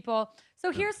historical people.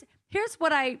 So here's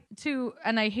what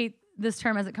and I hate this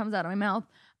term as it comes out of my mouth,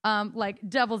 like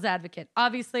devil's advocate.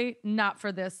 Obviously not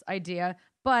for this idea,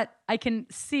 but I can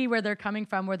see where they're coming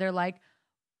from, where they're like,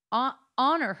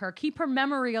 honor her, keep her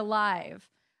memory alive.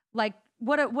 Like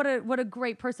what a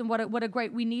great person. What a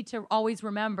great, we need to always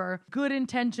remember good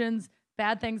intentions,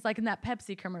 bad things, like in that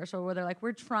Pepsi commercial where they're like,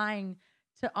 we're trying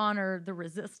to honor the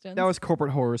resistance. That was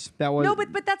corporate horrors. That was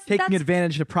but that's taking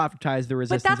advantage to profitize the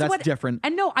resistance. That's different.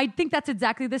 And no, I think that's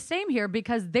exactly the same here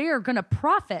because they are going to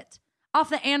profit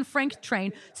off the Anne Frank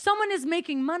train. Someone is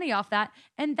making money off that,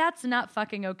 and that's not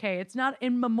fucking okay. It's not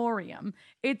in memoriam.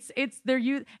 It's their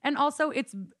youth, and also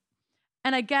it's.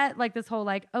 And I get like this whole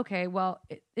like, okay, well,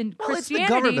 in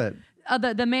Christianity, it's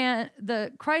the government.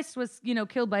 the Christ was,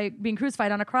 killed by being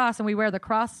crucified on a cross, and we wear the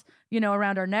cross,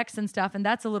 around our necks and stuff, and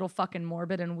that's a little fucking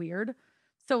morbid and weird.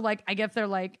 So like, I guess they're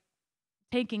like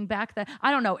taking back that.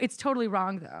 I don't know. It's totally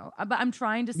wrong though. But I'm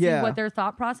trying to see what their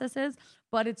thought process is.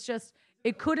 But it's just,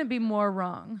 it couldn't be more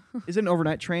wrong. Is it an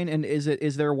overnight train? And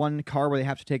is there one car where they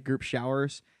have to take group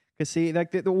showers? Because see,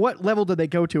 like, what level did they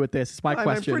go to with this? Is my I'm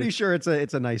question. pretty sure it's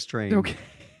a nice train. Okay.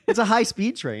 It's a high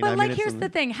speed train. But I like, mean, here's the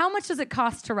thing: how much does it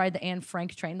cost to ride the Anne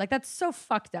Frank train? Like, that's so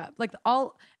fucked up. Like,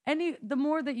 the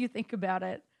more that you think about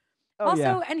it.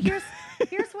 And here's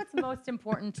what's most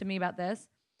important to me about this.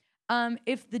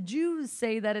 If the Jews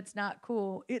say that it's not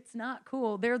cool, it's not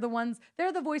cool. They're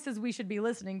the voices we should be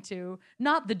listening to,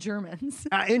 not the Germans.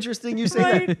 Interesting you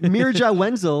say that. Mirja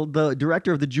Wenzel, the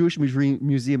director of the Jewish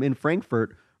Museum in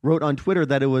Frankfurt, wrote on Twitter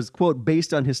that it was, quote,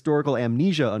 based on historical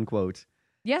amnesia, unquote.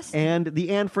 Yes. And the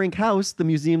Anne Frank House, the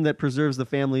museum that preserves the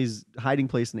family's hiding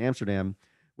place in Amsterdam,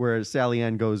 where Sally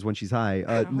Ann goes when she's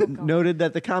high, noted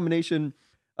that the combination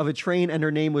of a train and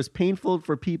her name was painful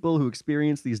for people who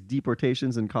experience these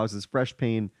deportations and causes fresh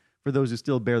pain for those who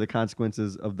still bear the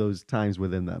consequences of those times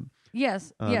within them.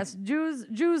 Yes, yes.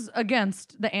 Jews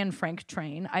against the Anne Frank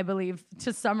train, I believe,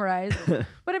 to summarize.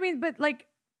 But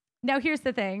now here's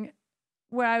the thing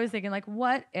where I was thinking, like,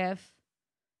 what if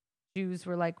Jews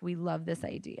were like, we love this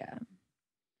idea?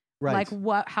 Right.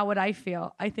 Like, how would I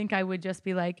feel? I think I would just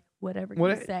be like, whatever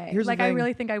you say. Here's the I thing.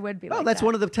 really think I would be like that's that.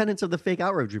 one of the tenets of the fake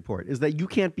outrage report, is that you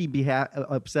can't be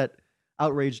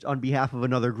outraged on behalf of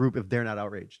another group if they're not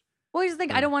outraged. Well, here's the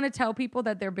thing. I don't want to tell people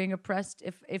that they're being oppressed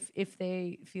if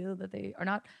they feel that they are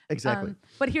not. Exactly.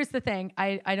 But here's the thing.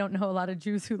 I don't know a lot of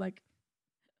Jews who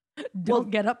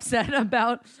don't get upset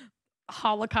about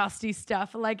Holocausty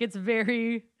stuff. Like, it's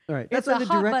very... All right. It's That's a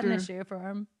hot button issue for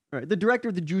him. Right. The director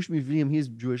of the Jewish Museum, he's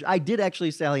Jewish. I did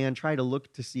actually, Sally Ann, try to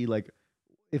look to see like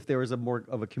if there was a more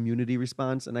of a community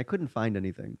response, and I couldn't find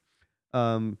anything.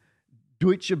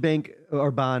 Deutsche Bank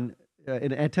or Bahn,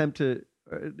 in an attempt to,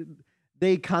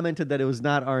 they commented that it was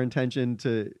not our intention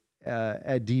to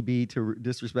at DB to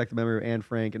disrespect the memory of Anne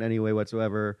Frank in any way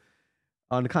whatsoever.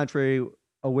 On the contrary,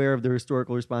 aware of the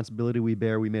historical responsibility we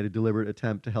bear, we made a deliberate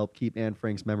attempt to help keep Anne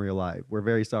Frank's memory alive. We're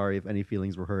very sorry if any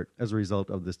feelings were hurt as a result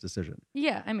of this decision.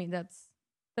 Yeah, I mean that's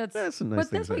a nice but thing that's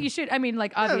to what say. you should. I mean,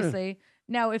 like, obviously,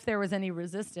 now if there was any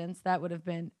resistance, that would have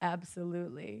been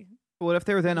absolutely. What if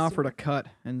they were then offered a cut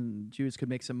and Jews could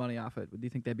make some money off it? Do you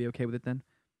think they'd be okay with it then?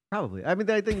 Probably. I mean,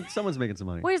 I think someone's making some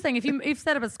money. What are you saying? If you've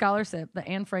set up a scholarship, the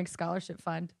Anne Frank Scholarship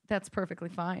Fund, that's perfectly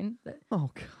fine. Oh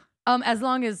God. As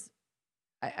long as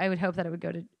I would hope that it would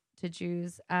go to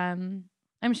Jews. I'm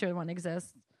sure one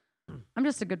exists. I'm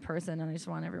just a good person, and I just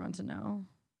want everyone to know.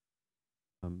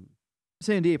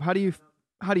 Sandeep, how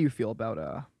do you feel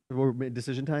about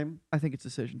Decision time? I think it's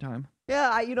decision time. Yeah,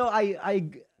 I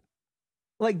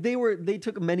like they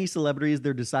took many celebrities.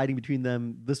 They're deciding between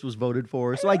them. This was voted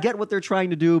for, so I get what they're trying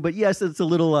to do. But yes, it's a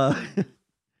little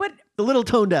but a little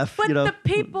tone deaf. But the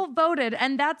people voted,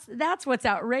 and that's what's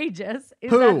outrageous.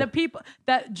 Is that the people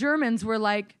that Germans were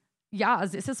like, yeah,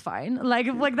 this is fine. Like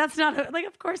that's not like,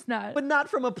 of course not. But not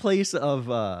from a place of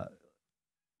I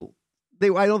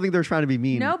don't think they're trying to be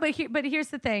mean. No, but here's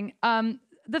the thing.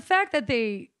 The fact that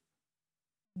they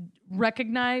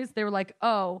recognized, they were like,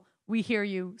 oh, we hear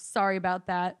you. Sorry about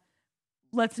that.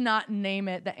 Let's not name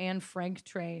it the Anne Frank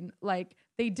train. Like,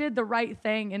 they did the right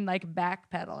thing in like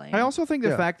backpedaling. I also think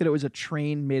the fact that it was a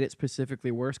train made it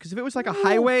specifically worse. Because if it was like a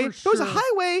highway, if it was a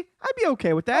highway, I'd be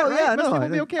okay with that. Oh, right? yeah, Most no, people I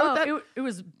would be think- okay with that. It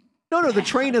was. No, the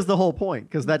train is the whole point,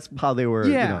 because that's how they were.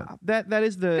 Yeah, that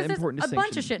is the There's important a distinction.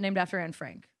 bunch of shit named after Anne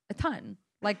Frank. A ton.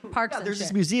 Like parks and There's shit.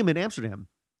 this museum in Amsterdam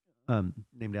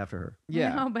named after her.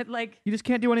 Yeah, No, but like, you just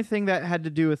can't do anything that had to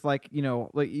do with like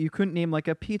you couldn't name like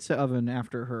a pizza oven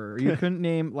after her. You couldn't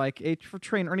name like a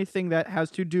train or anything that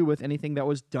has to do with anything that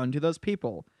was done to those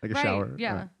people. Like a right, shower.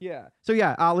 yeah. Yeah. So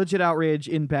yeah, legit outrage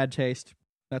in bad taste.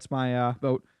 That's my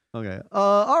vote. Okay.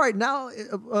 All right. Now,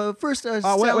 first, Wait,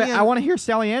 Sally I Ann- want to hear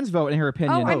Sally Ann's vote in her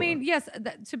opinion. Oh, I mean, yes,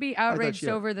 to be outraged she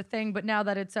had- over the thing, but now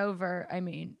that it's over, I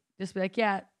mean, just be like,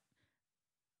 yeah,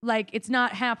 like it's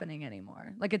not happening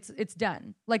anymore. Like it's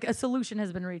done. Like a solution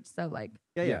has been reached. So like,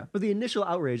 Yeah. But the initial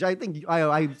outrage, I think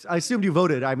I assumed you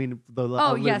voted. I mean, the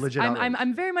yes, legit outrage.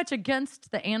 I'm very much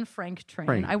against the Anne Frank train.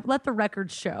 Right. I let the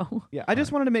record show. yeah. I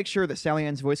just wanted to make sure that Sally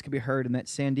Ann's voice could be heard and that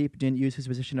Sandeep didn't use his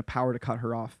position of power to cut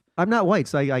her off. I'm not white,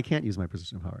 so I can't use my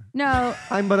position of power. No,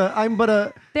 I'm but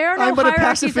a there are no I'm but a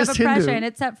hierarchies of pacifist oppression Hindu.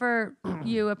 except for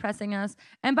you oppressing us.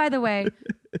 And by the way,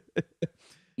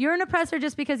 you're an oppressor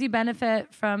just because you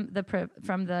benefit from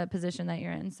the position that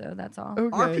you're in. So that's all.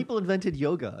 Okay. Our people invented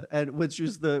yoga, and which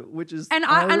is And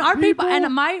our people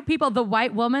and my people, the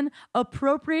white woman,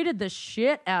 appropriated the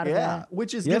shit out of yeah, it.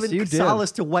 which is Yes, giving you did.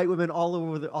 solace to white women all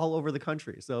over the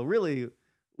country. So really,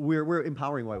 we're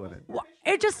empowering white women.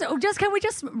 It just can we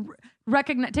just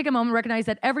recognize, take a moment, recognize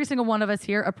that every single one of us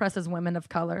here oppresses women of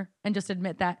color, and just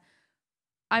admit that.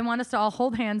 I want us to all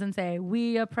hold hands and say,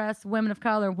 "We oppress women of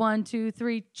color." 1, 2,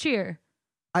 3, cheer.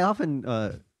 I often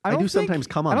I do don't sometimes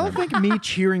think- come on I don't them. think me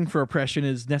cheering for oppression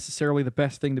is necessarily the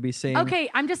best thing to be saying. Okay,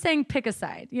 I'm just saying pick a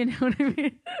side. You know what I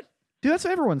mean? Dude, that's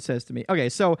what everyone says to me. Okay,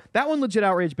 so that one legit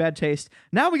outrage, bad taste.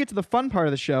 Now we get to the fun part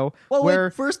of the show. Well, where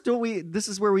wait, first, don't we? This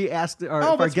is where we asked if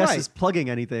our that's guest right. is plugging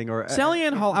anything or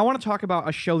SallyAnn Hall, I want to talk about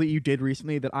a show that you did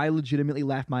recently that I legitimately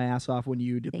laughed my ass off when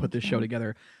you did put this show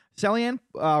together. SallyAnn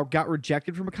got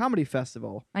rejected from a comedy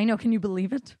festival. I know. Can you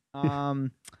believe it?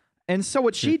 And so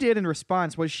what she did in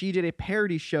response was she did a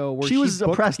parody show where she was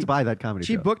booked oppressed by that comedy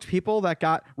She show. booked people that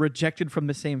got rejected from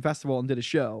the same festival and did a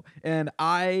show. And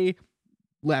I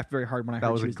laughed very hard when I heard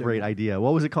That was she a was doing great that. idea.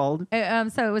 What was it called? So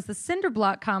it was the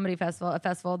Cinderblock Comedy Festival, a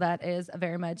festival that is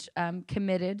very much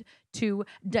committed to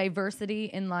diversity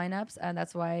in lineups, and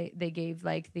that's why they gave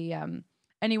like the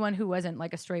anyone who wasn't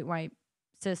like a straight white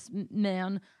cis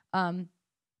man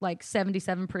like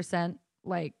 77%.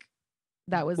 Like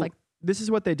that was like. This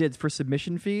is what they did for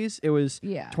submission fees. It was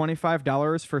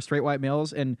 $25 for straight white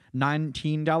males and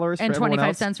 $19 for and everyone 25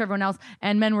 else. cents for everyone else.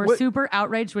 And men were super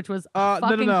outraged, which was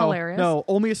fucking hilarious. No,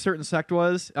 only a certain sect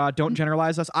was. Don't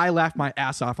generalize us. I laughed my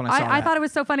ass off when I saw that. I thought it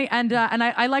was so funny, and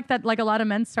I like that like a lot of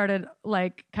men started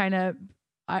like kind of.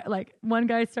 Like one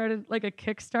guy started like a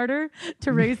Kickstarter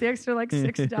to raise the extra like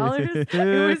 $6.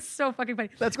 It was so fucking funny.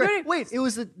 That's great. Wait, it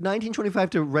was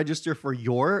 $19.25 to register for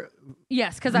your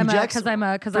yes, because rejects? I'm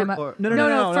a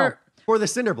No. for the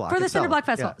Cinderblock for the itself. Cinderblock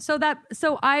Festival. Yeah.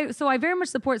 So I very much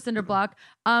support Cinderblock.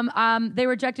 They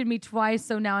rejected me twice,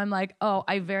 so now I'm like, oh,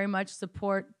 I very much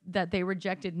support that they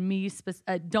rejected me.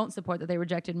 Don't support that they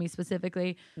rejected me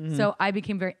specifically. Mm-hmm. So I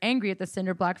became very angry at the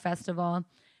Cinderblock Festival.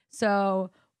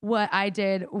 So what I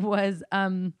did was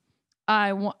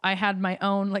I had my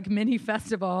own like mini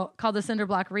festival called the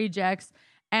Cinderblock Rejects,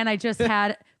 and I just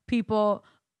had people.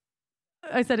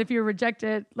 I said, if you're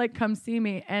rejected, like come see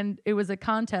me, and it was a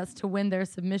contest to win their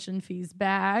submission fees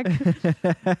back.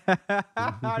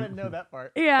 I didn't know that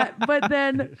part. Yeah, but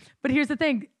here's the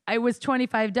thing: it was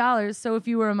 $25. So if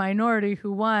you were a minority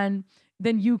who won,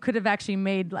 then you could have actually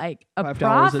made like a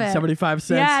profit.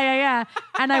 $5.75. Yeah.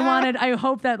 And I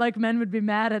hope that like men would be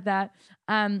mad at that.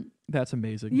 That's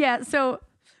amazing. Yeah. So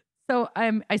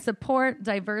I support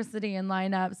diversity in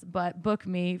lineups, but book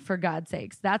me for God's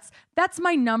sakes. That's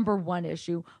my number one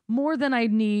issue. More than I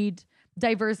need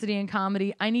diversity in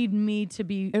comedy, I need me to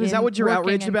be. And is that what you're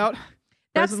outraged about?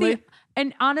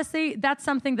 And honestly, that's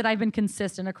something that I've been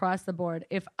consistent across the board.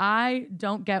 If I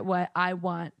don't get what I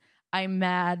want, I'm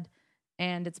mad.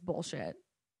 And it's bullshit.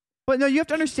 But no, you have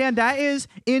to understand that is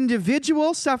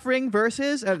individual suffering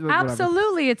versus...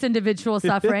 Absolutely, it's individual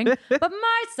suffering. But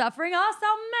my suffering also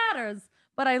matters.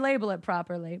 But I label it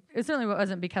properly. It certainly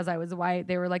wasn't because I was white.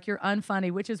 They were like, you're unfunny,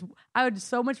 which is... I would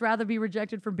so much rather be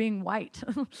rejected for being white.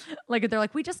 Like, they're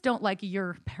like, we just don't like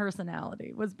your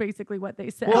personality, was basically what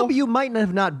they said. Well, but you might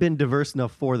have not been diverse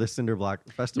enough for the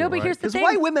Cinderblock Festival. No, but here's the thing.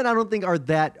 Because white women, I don't think, are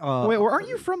that... Wait, aren't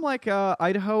you from, like,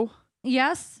 Idaho?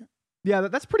 Yes. Yeah,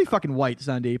 that's pretty fucking white,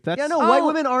 Sandeep. White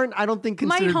women aren't, I don't think,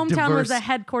 considered my hometown diverse. was the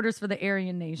headquarters for the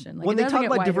Aryan Nation. Like, when they talk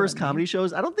about diverse than comedy me.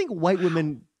 shows, I don't think white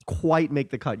women quite make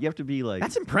the cut. You have to be like...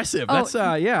 That's impressive. Oh, That's,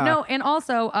 yeah. No, and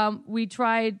also, we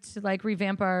tried to like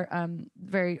revamp our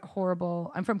very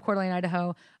horrible... I'm from Coeur d'Alene,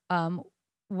 Idaho.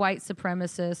 White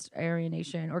supremacist Aryan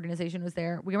Nation organization was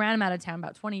there. We ran them out of town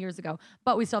about 20 years ago,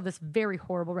 but we still have this very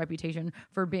horrible reputation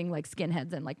for being like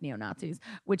skinheads and like neo-Nazis,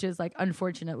 which is like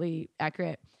unfortunately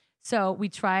accurate. So we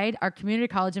tried, our community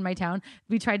college in my town,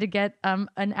 we tried to get an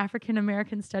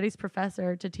African-American studies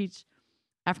professor to teach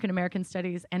African-American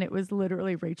studies, and it was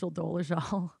literally Rachel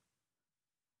Dolezal.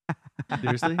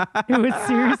 Seriously? It was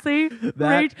seriously,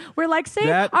 we're like, say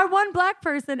our one black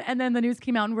person, and then the news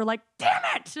came out, and we're like, damn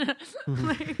it!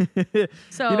 Like,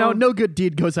 so no good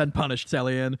deed goes unpunished,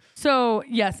 SallyAnn. So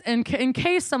yes, in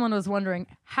case someone was wondering,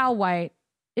 how white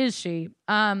is she?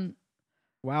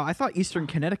 Wow, I thought Eastern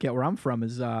Connecticut, where I'm from,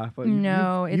 is but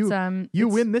you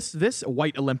win this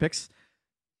white Olympics.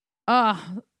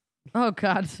 Oh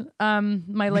God,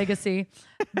 my legacy.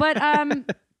 But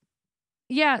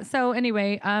yeah. So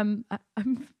anyway, I'm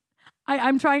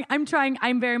trying.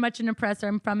 I'm very much an oppressor.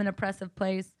 I'm from an oppressive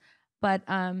place, but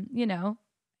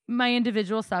my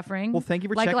individual suffering. Well, thank you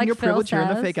for like checking your Phil privilege here in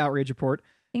the says. fake outrage report.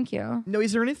 Thank you. No,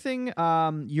 is there anything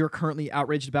you're currently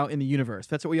outraged about in the universe?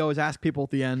 That's what we always ask people at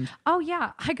the end. Oh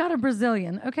yeah, I got a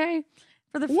Brazilian. Okay,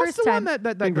 for the what's first the time. one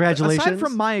that Congratulations. aside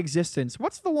from my existence,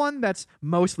 what's the one that's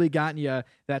mostly gotten you?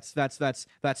 That's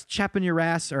chapping your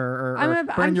ass or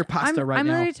burning your pasta right I'm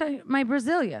now. going to tell you my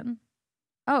Brazilian.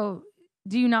 Oh,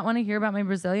 do you not want to hear about my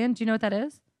Brazilian? Do you know what that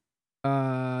is?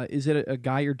 Is it a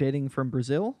guy you're dating from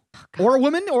Brazil, or a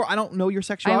woman, or I don't know your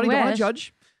sexuality? Don't want to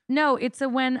judge. No, it's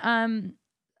when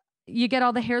you get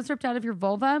all the hairs ripped out of your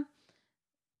vulva.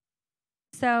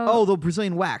 So Oh, the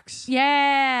Brazilian wax.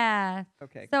 yeah.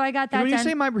 Okay. So I got that When you done.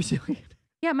 say my Brazilian,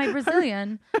 Yeah, my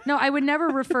Brazilian. No, I would never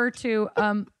refer to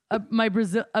a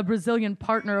Brazilian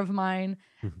partner of mine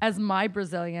as my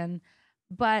Brazilian,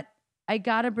 but I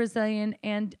got a Brazilian,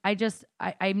 and I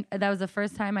that was the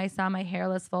first time I saw my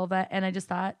hairless vulva, and I just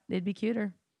thought it'd be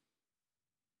cuter.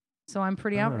 So I'm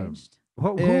pretty outraged.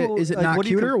 is it like, not what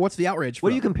do you cuter? What's the outrage? What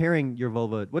are from? you comparing your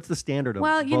vulva? What's the standard of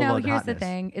Well, you vulva know, and here's the hotness?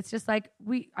 thing. It's just like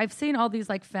I've seen all these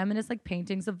like feminist like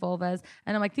paintings of vulvas,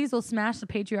 and I'm like, these will smash the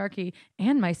patriarchy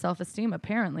and my self-esteem.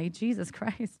 Apparently, Jesus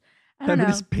Christ, I don't know.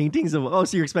 Feminist paintings of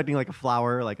so you're expecting like a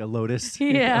flower, like a lotus,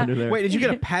 Yeah. under there. Wait, did you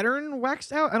get a pattern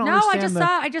waxed out? I don't No, I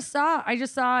understand.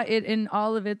 just saw it in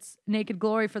all of its naked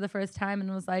glory for the first time, and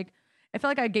was like, I felt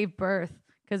like I gave birth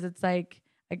because it's like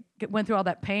I went through all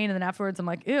that pain, and then afterwards I'm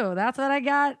like, ew, that's what I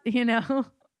got, you know.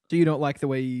 So you don't like the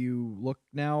way you look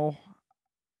now?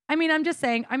 I mean, I'm just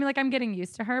saying. I mean, like I'm getting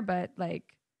used to her, but like,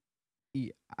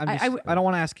 I I don't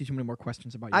want to ask you too many more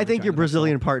questions about. I think your vagina,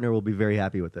 Brazilian partner will be very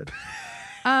happy with it.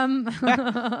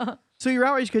 So you're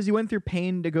outraged because you went through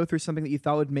pain to go through something that you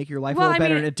thought would make your life a Well, little I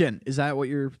better, mean- and it didn't. Is that what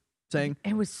you're saying?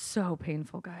 it was so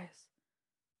painful, guys.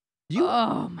 You,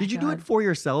 Oh my did you do God. it for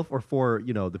yourself or for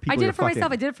the people? I did you're it for myself. I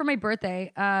fucking? did it for my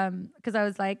birthday. Because I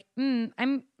was like,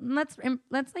 let's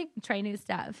like try new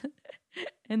stuff.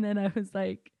 And then I was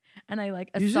like, and I like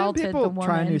Usually when assaulted people the woman.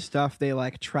 try new stuff, they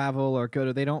like travel or go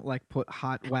to. They don't like put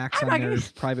hot wax I'm on not their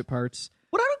gonna- private parts.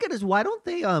 What I don't get is why don't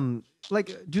they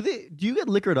like do you get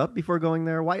liquored up before going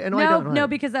there? Why? I don't. No,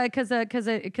 because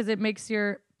it makes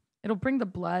it'll bring the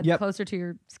blood Yep. closer to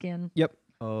your skin. Yep.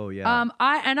 Oh yeah.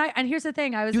 And here's the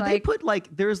thing. I was do they like, put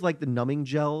there's like the numbing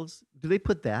gels? Do they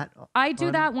put that? I do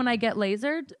on? that when I get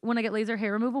lasered, when I get laser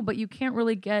hair removal, but you can't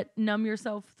really numb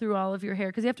yourself through all of your hair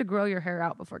because you have to grow your hair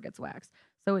out before it gets waxed.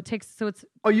 So it's.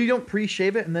 Oh, you don't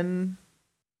pre-shave it and then?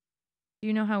 Do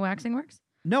you know how waxing works?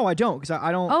 No, I don't, because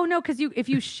I don't. Oh no, because if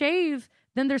you shave,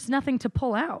 then there's nothing to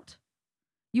pull out.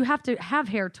 You have to have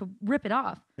hair to rip it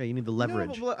off. Yeah, you need the No,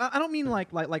 leverage. but I don't mean like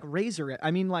razor it.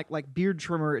 I mean like beard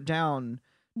trimmer it down.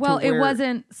 Well, it where-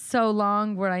 wasn't so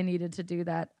long where I needed to do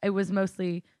that. It was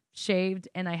mostly shaved,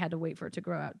 and I had to wait for it to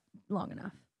grow out long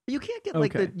enough. You can't get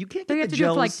Okay. you can't So get you have the to do it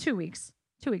gels. for like 2 weeks.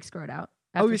 2 weeks grow it out.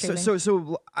 Oh, after so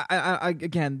shaving. I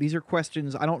again, these are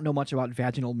questions. I don't know much about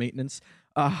vaginal maintenance.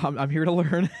 I'm here to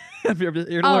learn. I'm here to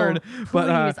learn.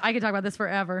 But Please, I could talk about this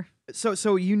forever.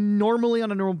 so you normally on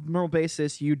a normal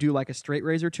basis you do like a straight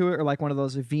razor to it, or like one of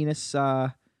those Venus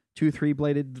 2-3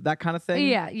 bladed, that kind of thing.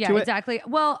 Yeah, to it? exactly.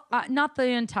 Well, not the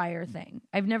entire thing.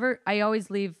 I always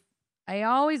leave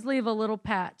a little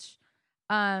patch.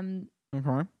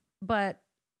 Okay. But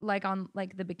like on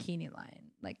like the bikini line,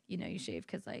 like, you know, you shave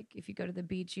because like if you go to the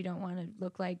beach, you don't want to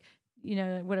look like, you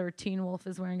know, whatever Teen Wolf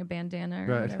is wearing a bandana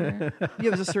or whatever. Yeah,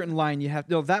 there's a certain line you have.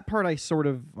 No, that part I sort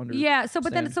of understand. Yeah. So,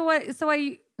 but then, so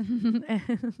I,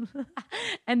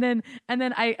 and then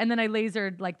I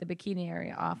lasered like the bikini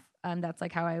area off. That's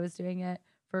like how I was doing it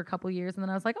for a couple years, and then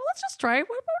I was like, oh, let's just try it. What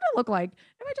would it look like?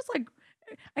 Am I just like?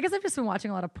 I guess I've just been watching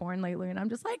a lot of porn lately, and I'm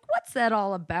just like, what's that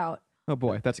all about? Oh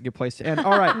boy, that's a good place to end.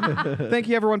 All right. Thank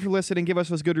you everyone for listening. Give us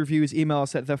those good reviews. Email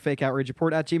us at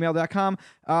thefakeoutragereport@gmail.com.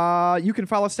 You can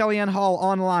follow SallyAnn Hall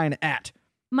online at.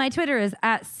 My Twitter is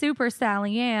at Super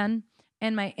SallyAnn,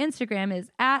 and my Instagram is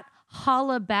at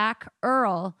Hollaback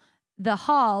Earl. The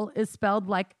Hall is spelled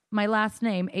like my last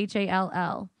name,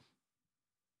 Hall.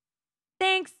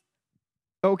 Thanks.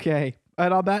 Okay.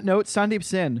 And on that note, Sandeep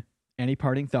Sin, any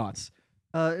parting thoughts?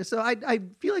 So I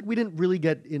feel like we didn't really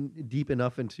get in deep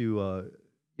enough into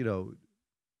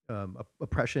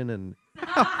oppression and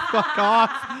Fuck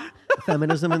off.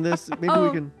 feminism in this. Maybe Oh.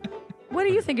 we can. What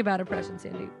do you think about oppression,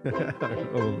 Sandy?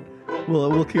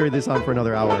 We'll carry this on for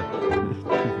another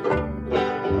hour.